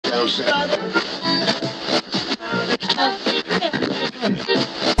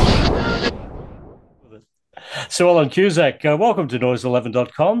Suellen Cusack, welcome to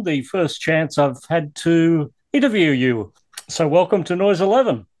noise11.com, the first chance I've had to interview you. So welcome to Noise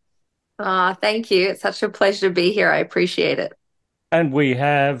 11. Thank you. It's such a pleasure to be here. I appreciate it. And we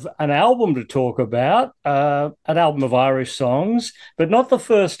have an album to talk about, an album of Irish songs, but not the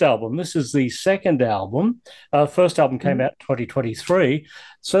first album. This is the second album. First album came out in 2023.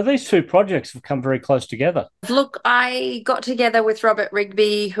 So these two projects have come very close together. Look, I got together with Robert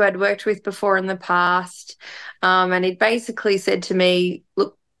Rigby, who I'd worked with before in the past, and he basically said to me,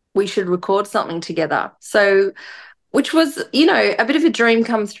 look, we should record something together. So which was, a bit of a dream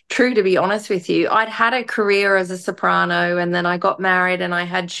come true, to be honest with you. I'd had a career as a soprano and then I got married and I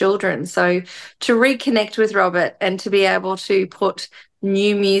had children. So to reconnect with Robert and to be able to put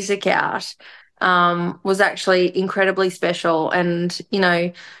new music out was actually incredibly special and,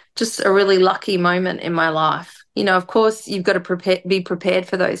 just a really lucky moment in my life. Of course, you've got to be prepared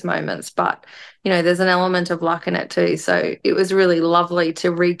for those moments, but, there's an element of luck in it too. So it was really lovely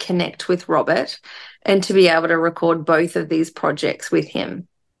to reconnect with Robert and to be able to record both of these projects with him.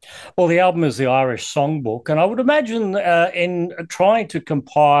 Well, the album is the Irish Songbook, and I would imagine in trying to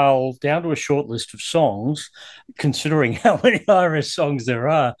compile down to a short list of songs, considering how many Irish songs there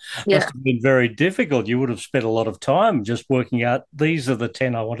are, Yeah. must have been very difficult. You would have spent a lot of time just working out, these are the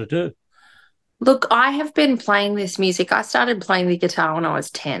 10 I want to do. Look, I have been playing this music. I started playing the guitar when I was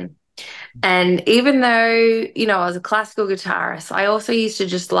 10. And even though, I was a classical guitarist, I also used to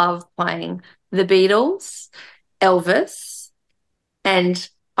just love playing the Beatles, Elvis, and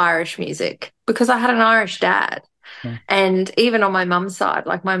Irish music because I had an Irish dad. And even on my mum's side,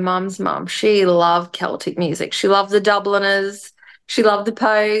 like my mum's mum, she loved Celtic music. She loved the Dubliners. She loved the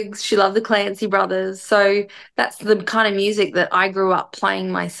Pogues. She loved the Clancy Brothers. So that's the kind of music that I grew up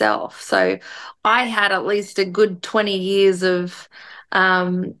playing myself. So I had at least a good 20 years of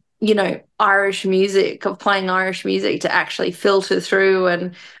Irish music, of playing Irish music to actually filter through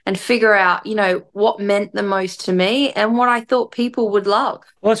and figure out, what meant the most to me and what I thought people would love.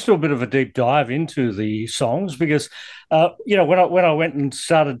 Well, let's do a bit of a deep dive into the songs because, when I went and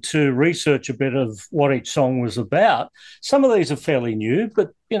started to research a bit of what each song was about, some of these are fairly new,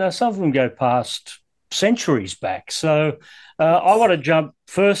 but, some of them go past centuries back. So I want to jump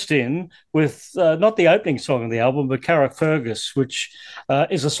first in with not the opening song of the album, but Carrickfergus, which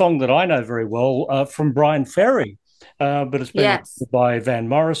is a song that I know very well from Brian Ferry, but it's been Yes, recorded by Van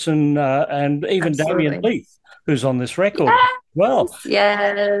Morrison and even Damien absolutely. Leith, who's on this record. Yes, Well,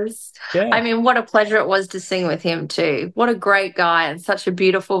 yes. yeah. I mean, what a pleasure it was to sing with him too. What a great guy and such a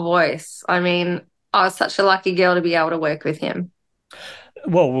beautiful voice. I mean, I was such a lucky girl to be able to work with him.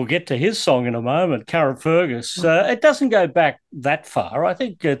 Well, we'll get to his song in a moment, Carrickfergus. It doesn't go back that far. I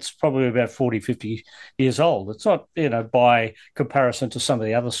think it's probably about 40, 50 years old. It's not, by comparison to some of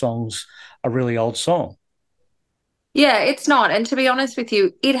the other songs, a really old song. Yeah, it's not. And to be honest with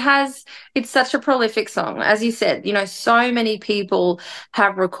you, it's such a prolific song. As you said, so many people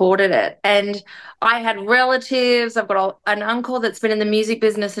have recorded it. And I had relatives, I've got an uncle that's been in the music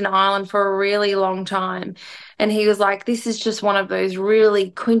business in Ireland for a really long time. And he was like, this is just one of those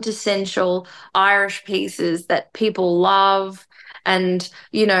really quintessential Irish pieces that people love. And,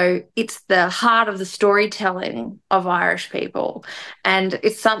 it's the heart of the storytelling of Irish people. And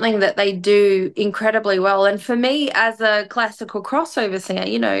it's something that they do incredibly well. And for me, as a classical crossover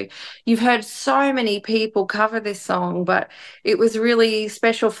singer, you've heard so many people cover this song, but it was really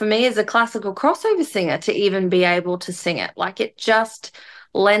special for me as a classical crossover singer to even be able to sing it. Like it just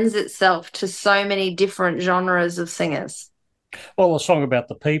lends itself to so many different genres of singers. Well, a song about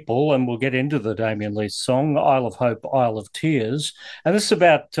the people, and we'll get into the Damien Leith song, Isle of Hope, Isle of Tears. And this is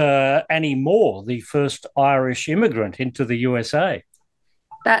about Annie Moore, the first Irish immigrant into the USA.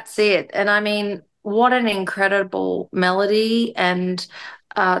 That's it. And I mean, what an incredible melody and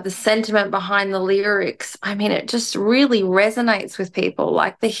the sentiment behind the lyrics. I mean, it just really resonates with people.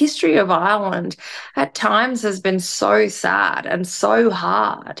 Like the history of Ireland at times has been so sad and so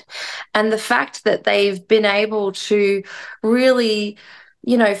hard. And the fact that they've been able to really,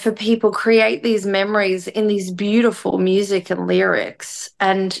 for people create these memories in these beautiful music and lyrics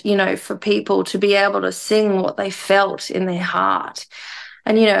and, for people to be able to sing what they felt in their heart.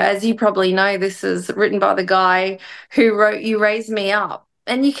 And, as you probably know, this is written by the guy who wrote You Raise Me Up.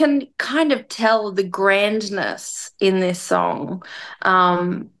 And you can kind of tell the grandness in this song,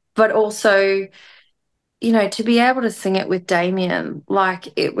 but also to be able to sing it with Damien, like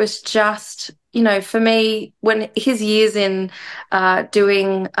it was just, for me, when his years in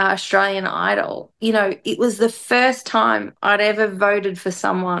doing Australian Idol, it was the first time I'd ever voted for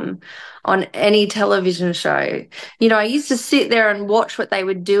someone on any television show. I used to sit there and watch what they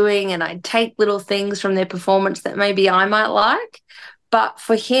were doing, and I'd take little things from their performance that maybe I might like. But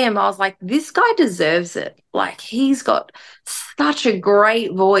for him, I was like, this guy deserves it. Like, he's got such a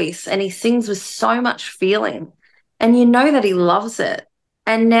great voice and he sings with so much feeling. And you know that he loves it.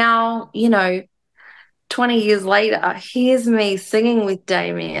 And now, 20 years later, here's me singing with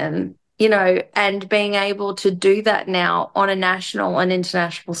Damien, and being able to do that now on a national and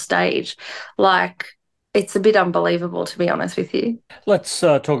international stage. Like, it's a bit unbelievable, to be honest with you. Let's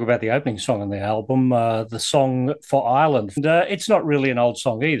talk about the opening song on the album, the song for Ireland. And, it's not really an old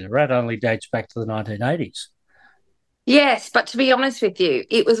song either. It only dates back to the 1980s. Yes, but to be honest with you,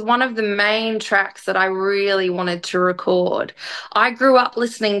 it was one of the main tracks that I really wanted to record. I grew up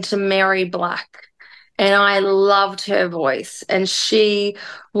listening to Mary Black and I loved her voice, and she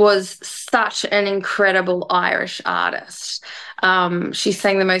was such an incredible Irish artist. She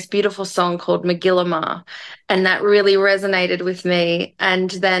sang the most beautiful song called Magillamah, and that really resonated with me. And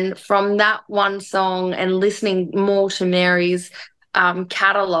then from that one song and listening more to Mary's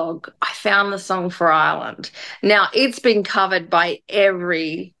catalogue, I found the song for Ireland. Now, it's been covered by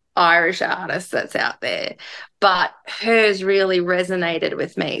every Irish artist that's out there, but hers really resonated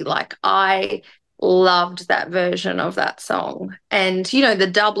with me. Like, I loved that version of that song. And the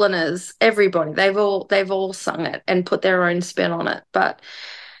Dubliners, everybody, they've all sung it and put their own spin on it. But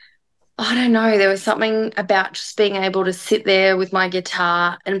I don't know, there was something about just being able to sit there with my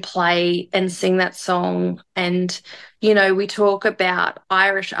guitar and play and sing that song. And, we talk about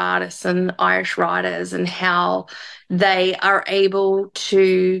Irish artists and Irish writers and how they are able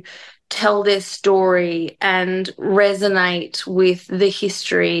to tell their story and resonate with the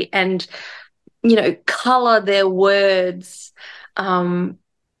history and, color their words.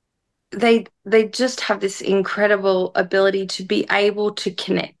 They just have this incredible ability to be able to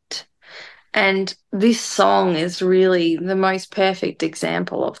connect. And this song is really the most perfect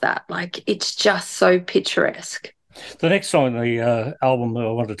example of that. Like, it's just so picturesque. The next song on the album that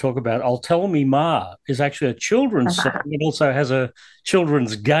I want to talk about, I'll Tell Me Ma, is actually a children's song. It also has a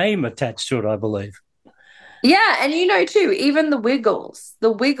children's game attached to it, I believe. Yeah, and too, even the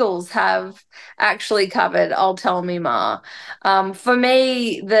Wiggles have actually covered I'll Tell Me Ma. For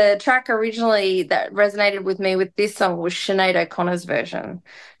me, the track originally that resonated with me with this song was Sinead O'Connor's version.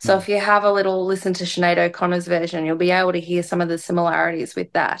 So Mm. if you have a little listen to Sinead O'Connor's version, you'll be able to hear some of the similarities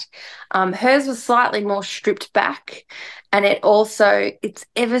with that. Hers was slightly more stripped back, and it's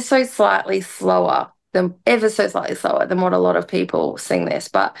ever so slightly slower than what a lot of people sing this,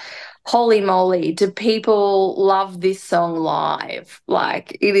 but holy moly, do people love this song live?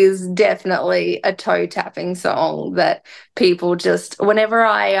 Like, it is definitely a toe tapping song that people just, whenever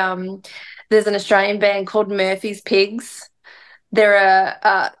there's an Australian band called Murphy's Pigs.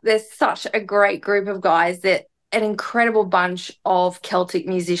 There's such a great group of guys that an incredible bunch of Celtic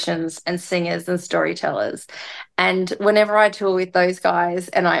musicians and singers and storytellers. And whenever I tour with those guys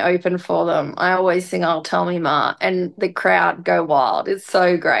and I open for them, I always sing I'll Tell Me Ma, and the crowd go wild. It's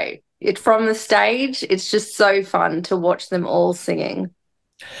so great. From the stage, it's just so fun to watch them all singing.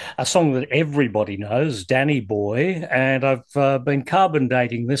 A song that everybody knows, Danny Boy, and I've been carbon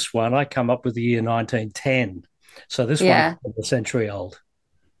dating this one. I come up with the year 1910. So this one's Yeah, a century old.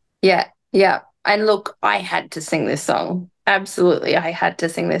 yeah, yeah. And look, I had to sing this song. Absolutely, I had to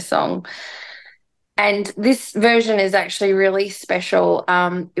sing this song. And this version is actually really special.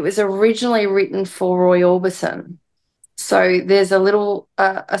 It was originally written for Roy Orbison. So there's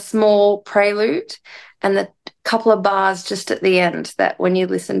a small prelude and the couple of bars just at the end that when you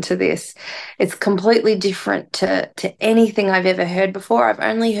listen to this, it's completely different to anything I've ever heard before. I've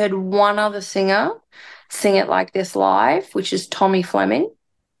only heard one other singer sing it like this live, which is Tommy Fleming.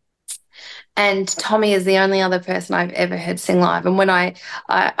 And Tommy is the only other person I've ever heard sing live. And when I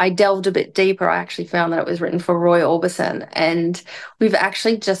delved a bit deeper, I actually found that it was written for Roy Orbison. And we've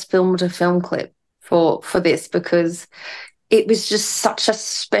actually just filmed a film clip for this because it was just such a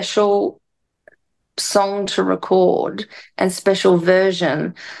special song to record and special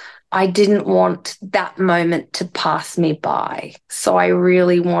version. I didn't want that moment to pass me by. So I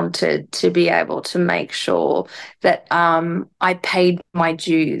really wanted to be able to make sure that I paid my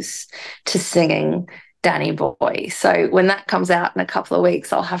dues to singing Danny Boy. So when that comes out in a couple of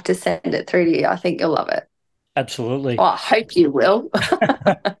weeks, I'll have to send it through to you. I think you'll love it. Absolutely. Oh, I hope you will.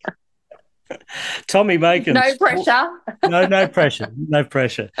 Tommy No Macon's. pressure. No, no pressure, no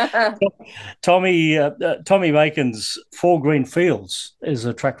pressure. Tommy Macon's Four Green Fields is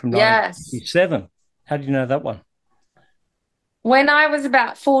a track from Yes. 1957. How do you know that one? When I was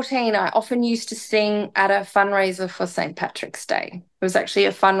about 14, I often used to sing at a fundraiser for St. Patrick's Day. It was actually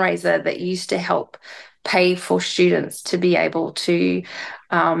a fundraiser that used to help pay for students to be able to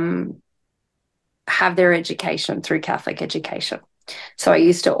um, have their education through Catholic education. So I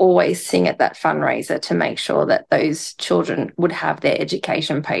used to always sing at that fundraiser to make sure that those children would have their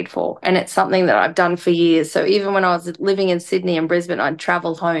education paid for. And it's something that I've done for years. So even when I was living in Sydney and Brisbane, I'd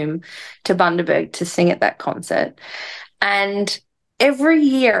travel home to Bundaberg to sing at that concert. And every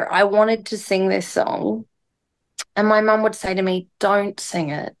year I wanted to sing this song, and my mum would say to me, "Don't sing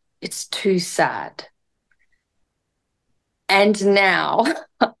it. It's too sad." And now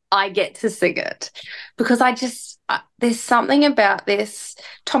I get to sing it because there's something about this.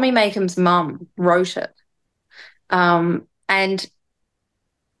 Tommy Macon's mum wrote it. And,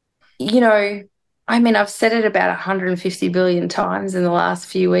 I mean, I've said it about 150 billion times in the last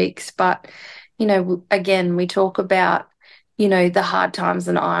few weeks, but, again, we talk about, the hard times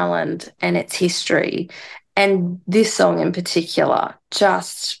in Ireland and its history. And this song in particular,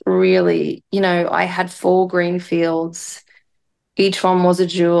 just really, I had four green fields. Each one was a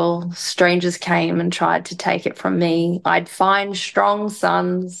jewel. Strangers came and tried to take it from me. I'd find strong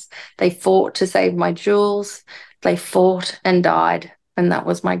sons. They fought to save my jewels. They fought and died. And that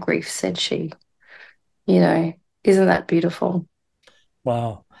was my grief, said she. You know, isn't that beautiful?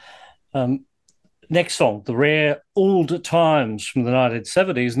 Wow. Um, Next song, The Rare Old Times from the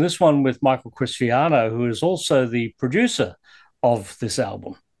 1970s, and this one with Michael Cristiano, who is also the producer of this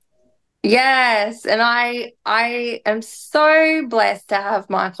album. Yes, and I am so blessed to have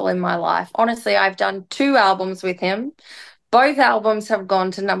Michael in my life. Honestly, I've done two albums with him. Both albums have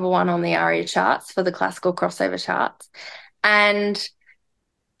gone to number one on the ARIA charts for the classical crossover charts. And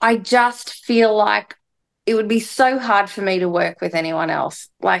I just feel like it would be so hard for me to work with anyone else.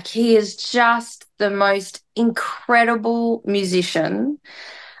 Like, he is just the most incredible musician.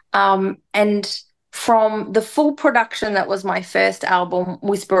 And from the full production that was my first album,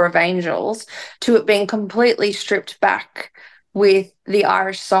 Whisper of Angels, to it being completely stripped back with the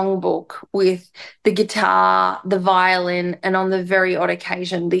Irish Songbook, with the guitar, the violin, and on the very odd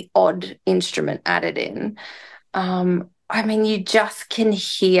occasion, the odd instrument added in. I mean, you just can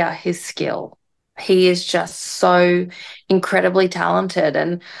hear his skill. He is just so incredibly talented.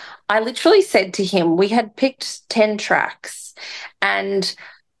 And I literally said to him, we had picked 10 tracks, and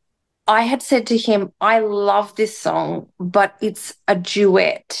I had said to him, I love this song, but it's a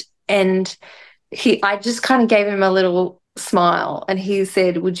duet. And I just kind of gave him a little smile, and he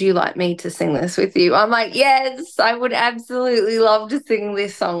said, "Would you like me to sing this with you?" I'm like, "Yes, I would absolutely love to sing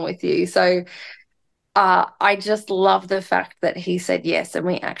this song with you." So I just love the fact that he said yes, and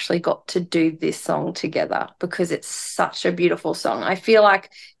we actually got to do this song together because it's such a beautiful song. I feel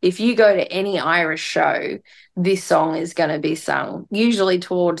like if you go to any Irish show, this song is going to be sung, usually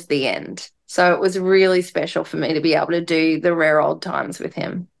towards the end. So it was really special for me to be able to do the Rare Old Times with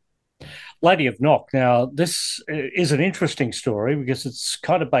him. Lady of Knock. Now, this is an interesting story because it's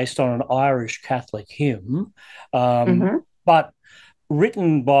kind of based on an Irish Catholic hymn, Hmm. but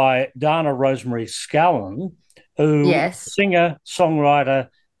written by Dana Rosemary Scallon, who is a Yes. singer, songwriter,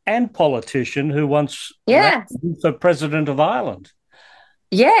 and politician who once ran Yes. for president of Ireland.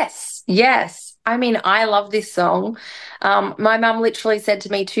 Yes. Yes. I mean, I love this song. My mum literally said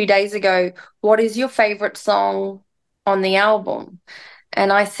to me 2 days ago, "What is your favorite song on the album?"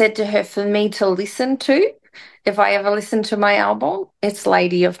 And I said to her, for me to listen to, if I ever listen to my album, it's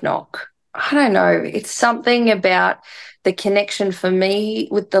Lady of Knock. I don't know. It's something about the connection for me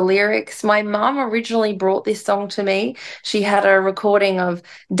with the lyrics. My mum originally brought this song to me. She had a recording of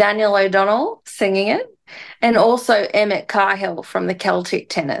Daniel O'Donnell singing it, and also Emmett Cahill from the Celtic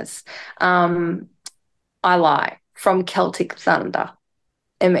Tenors. Um, I lie, from Celtic Thunder.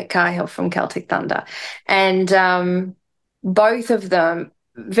 Emmett Cahill from Celtic Thunder. And both of them,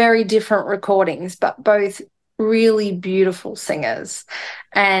 very different recordings, but both really beautiful singers.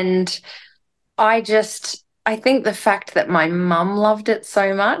 And I think the fact that my mum loved it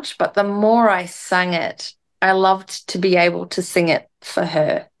so much, but the more I sang it, I loved to be able to sing it for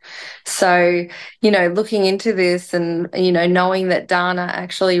her. So, looking into this and, knowing that Dana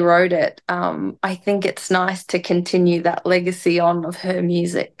actually wrote it, I think it's nice to continue that legacy on of her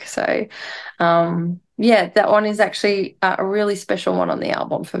music. So, yeah, that one is actually a really special one on the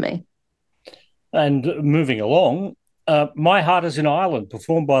album for me. And moving along, My Heart is in Ireland,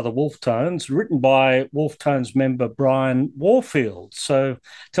 performed by the Wolf Tones, written by Wolf Tones member Brian Warfield. So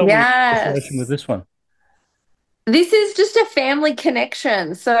tell me your association with Yes. this one. This is just a family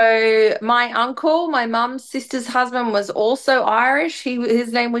connection. So my uncle, my mum's sister's husband was also Irish.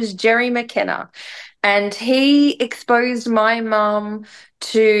 His name was Jerry McKenna, and he exposed my mum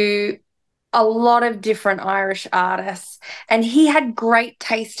to a lot of different Irish artists, and he had great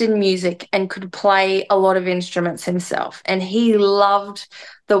taste in music and could play a lot of instruments himself. And he loved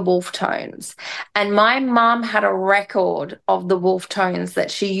the Wolf Tones. And my mum had a record of the Wolf Tones that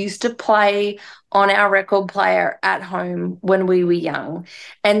she used to play on our record player at home when we were young.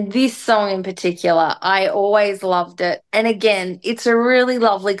 And this song in particular, I always loved it. And again, it's a really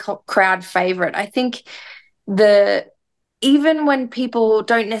lovely crowd favorite. I think the even when people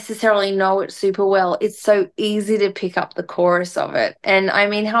don't necessarily know it super well, it's so easy to pick up the chorus of it. And I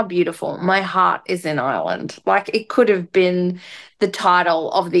mean, how beautiful. My Heart is in Ireland. Like it could have been the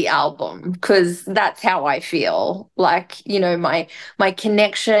title of the album because that's how I feel. Like, my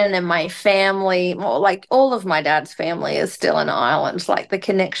connection and my family, well, like all of my dad's family is still in Ireland. Like the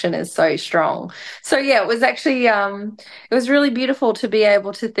connection is so strong. So yeah, it was actually it was really beautiful to be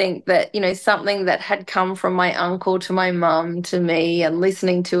able to think that, something that had come from my uncle to my mum to me and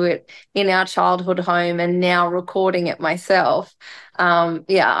listening to it in our childhood home and now recording it myself.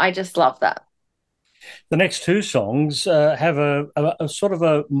 Yeah, I just love that. The next two songs have a sort of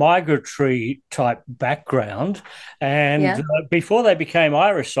a migratory type background, and Yeah. before they became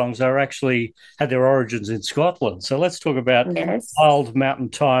Irish songs, they were actually had their origins in Scotland. So let's talk about Yes. Wild Mountain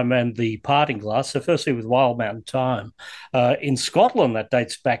Time and the Parting Glass. So firstly, with Wild Mountain Time, in Scotland, that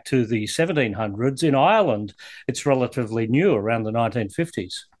dates back to the 1700s. In Ireland, it's relatively new, around the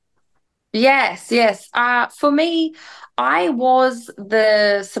 1950s. Yes, yes. For me, I was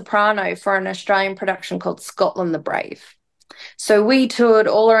the soprano for an Australian production called Scotland the Brave. So we toured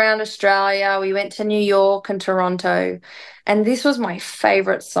all around Australia. We went to New York and Toronto. And this was my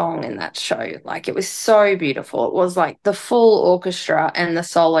favorite song in that show. Like it was so beautiful. It was like the full orchestra and the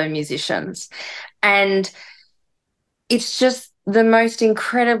solo musicians. And it's just the most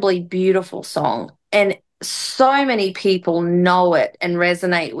incredibly beautiful song. And so many people know it and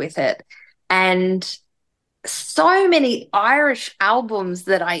resonate with it. And so many Irish albums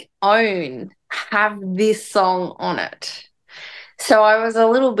that I own have this song on it. So I was a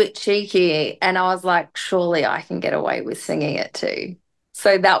little bit cheeky and I was like, surely I can get away with singing it too.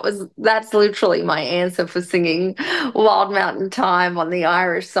 So that's literally my answer for singing Wild Mountain Time on the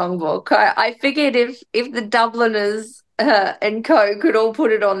Irish Songbook. I figured if the Dubliners and co could all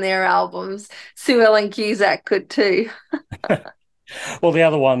put it on their albums, Suellen Cusack could too. Well, the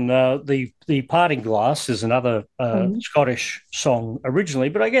other one, the Parting Glass, is another Mhm. Scottish song originally,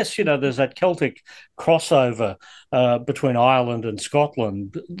 but I guess there's that Celtic crossover between Ireland and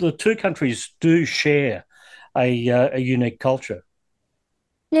Scotland. The two countries do share a unique culture.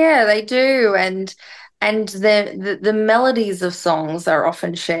 Yeah, they do, and the melodies of songs are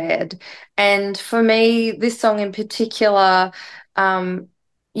often shared. And for me, this song in particular, um,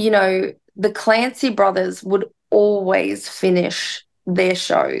 the Clancy brothers would always finish their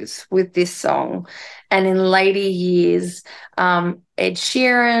shows with this song. And in later years, Ed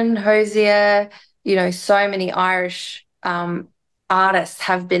Sheeran, Hosier, so many Irish artists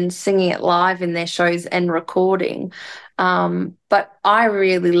have been singing it live in their shows and recording. But I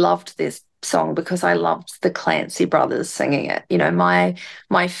really loved this song because I loved the Clancy brothers singing it.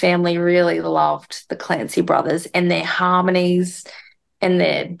 My family really loved the Clancy brothers and their harmonies and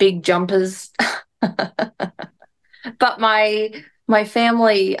their big jumpers. But my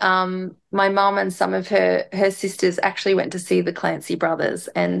family, my mum and some of her sisters actually went to see the Clancy brothers.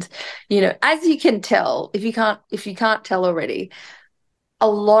 And, as you can tell, if you can't tell already, a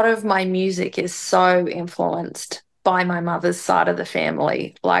lot of my music is so influenced by my mother's side of the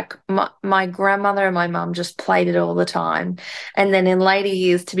family. Like my grandmother and my mum just played it all the time. And then in later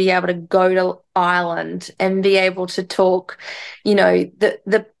years to be able to go to Ireland and be able to talk,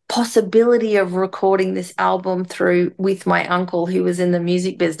 the possibility of recording this album through with my uncle who was in the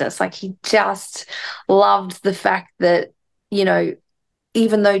music business. Like he just loved the fact that,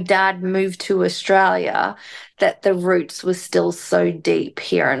 even though dad moved to Australia, that the roots were still so deep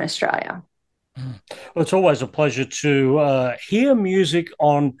here in Australia. Well, it's always a pleasure to hear music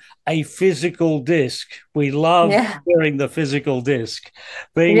on a physical disc. We love Yeah. hearing the physical disc,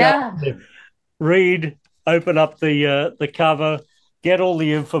 being able Yeah. to read, open up the cover, get all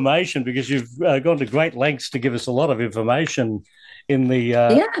the information because you've gone to great lengths to give us a lot of information in the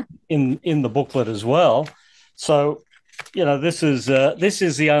Yeah. in the booklet as well. So, this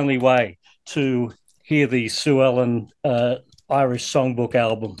is the only way to hear the Suellen Irish Songbook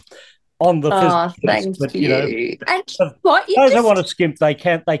album on the physical Oh, disc. thank But you. And what you those that want to just skimp, they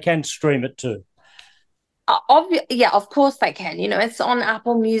can stream it too. yeah, of course they can. It's on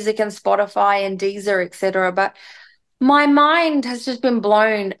Apple Music and Spotify and Deezer, etc. But my mind has just been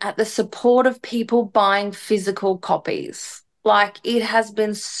blown at the support of people buying physical copies. Like it has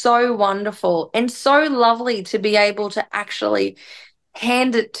been so wonderful and so lovely to be able to actually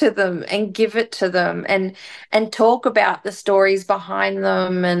hand it to them and give it to them and talk about the stories behind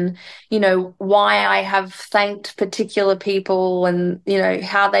them and why I have thanked particular people and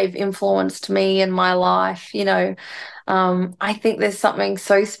how they've influenced me in my life. I think there's something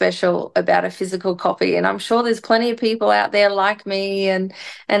so special about a physical copy, and I'm sure there's plenty of people out there like me and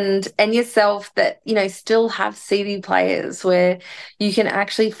yourself that still have CD players where you can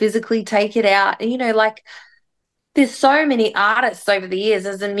actually physically take it out and like there's so many artists over the years,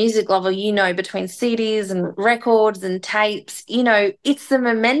 as a music lover, between CDs and records and tapes, it's the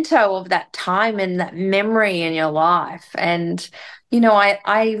memento of that time and that memory in your life. And,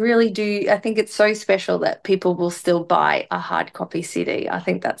 I really do, I think it's so special that people will still buy a hard copy CD. I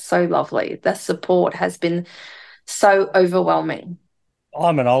think that's so lovely. The support has been so overwhelming.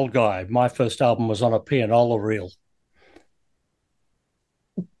 I'm an old guy. My first album was on a pianola reel.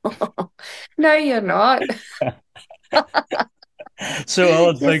 No, you're not. So, well,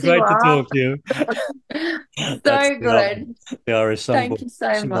 it's been Yes, you great to are. talk to you. That's So the album, good. the Irish Thank Songbook, you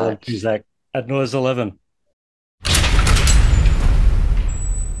so Suellen much. Cusack at Noise 11.